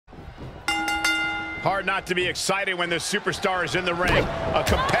Hard not to be excited when this superstar is in the ring. A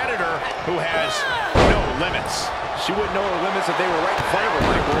competitor who has no limits. She wouldn't know her limits if they were right in front of her,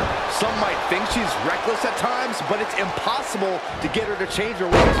 Michael. Some might think she's reckless at times, but it's impossible to get her to change her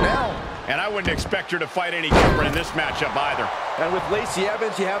ways now. And I wouldn't expect her to fight any different in this matchup either. And with Lacey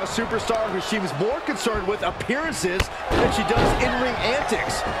Evans, you have a superstar who seems more concerned with appearances than she does in-ring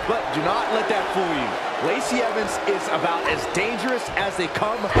antics. But do not let that fool you. Lacey Evans is about as dangerous as they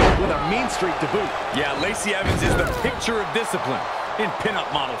come, with a mean streak to boot. Yeah, Lacey Evans is the picture of discipline in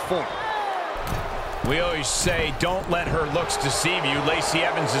pinup model form. We always say, don't let her looks deceive you. Lacey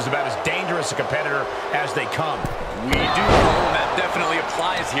Evans is about as dangerous a competitor as they come. We do know that definitely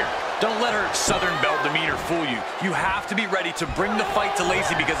applies here. Don't let her Southern Belle demeanor fool you. You have to be ready to bring the fight to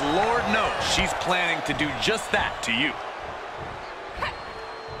Lacey because Lord knows she's planning to do just that to you.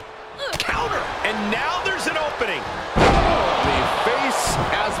 Counter! And now there's an opening. The face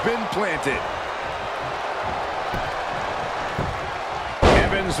has been planted.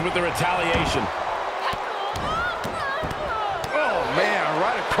 Evans with the retaliation. Oh, man,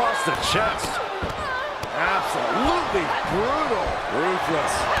 right across the chest. Absolutely brutal.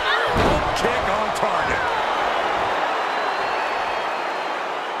 Ruthless. Kick on target.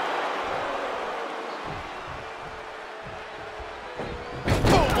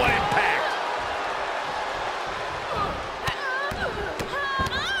 Boom, what impact.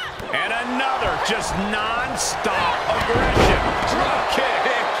 And another just non-stop aggression. Drop kick.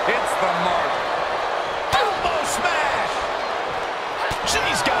 Hits the mark. Elbow smash.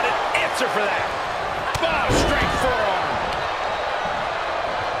 She's got an answer for that. Oh, straight forearm.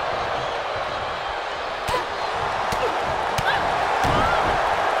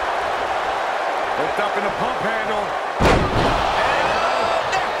 Hooked up in the pump handle. And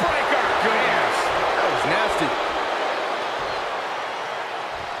neck breaker. Goodness. That was nasty.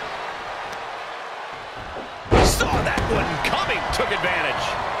 Saw that one coming. Took advantage.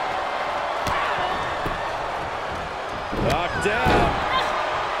 Knocked down.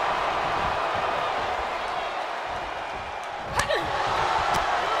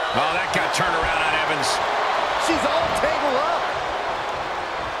 Oh, that got turned around on Evans. She's all tangled up.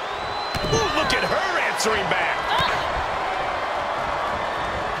 Ooh, look at her answering back.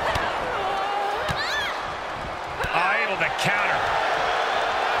 Able to counter.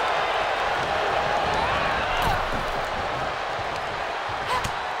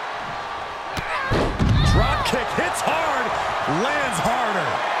 Drop kick hits hard, lands harder.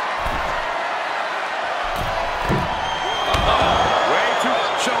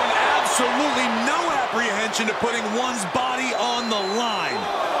 Showing absolutely no apprehension to putting one's body on the line.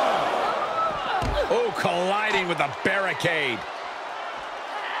 Oh, colliding with a barricade.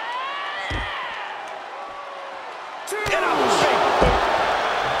 And a big boot.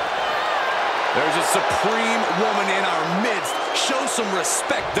 There's a supreme woman in our midst. Show some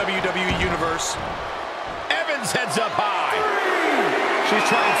respect, WWE Universe. Evans heads up high. She's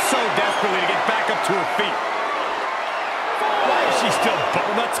trying so desperately to get back up to her feet. Why is she still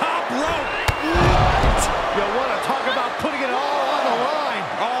On the top rope. What? You want to talk about putting it all on the line.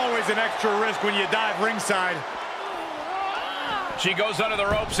 Always an extra risk when you dive ringside. She goes under the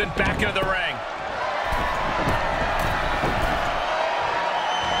ropes and back into the ring.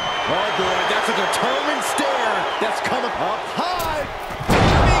 Oh, boy, that's a determined stare that's coming up high.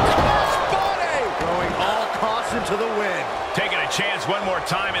 Big cross body. Going all caution to the wind. Taking a chance one more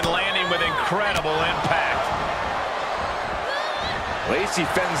time and landing with incredible impact. Lacey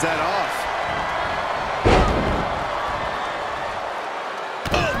fends that off.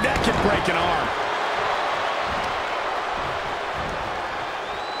 Oh, that can break an arm.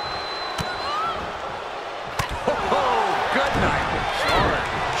 Oh, good night.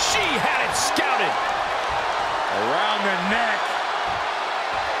 She had it scouted. Around the neck.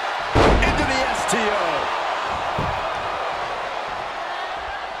 Into the STO.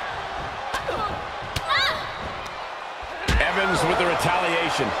 Evans with the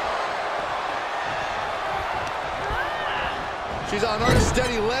retaliation. She's on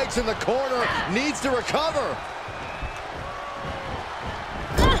unsteady legs in the corner. Needs to recover.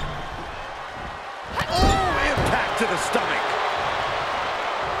 Oh, impact to the stomach.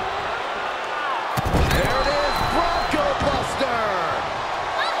 There it is, Bronco Buster.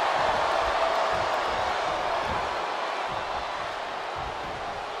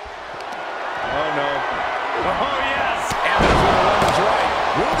 Oh, no. Oh, yes. Evans with the woman's right.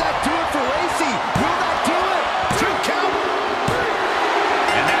 Will that do it for Lacey? Will that do it? 2 count.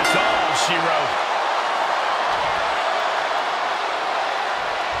 And that's all she wrote.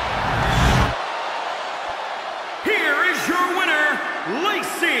 Here is your winner,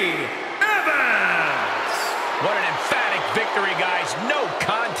 Lacey Evans. What an emphatic victory, guys. No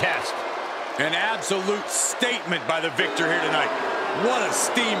contest. An absolute statement by the victor here tonight. What a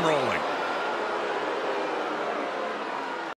steamrolling.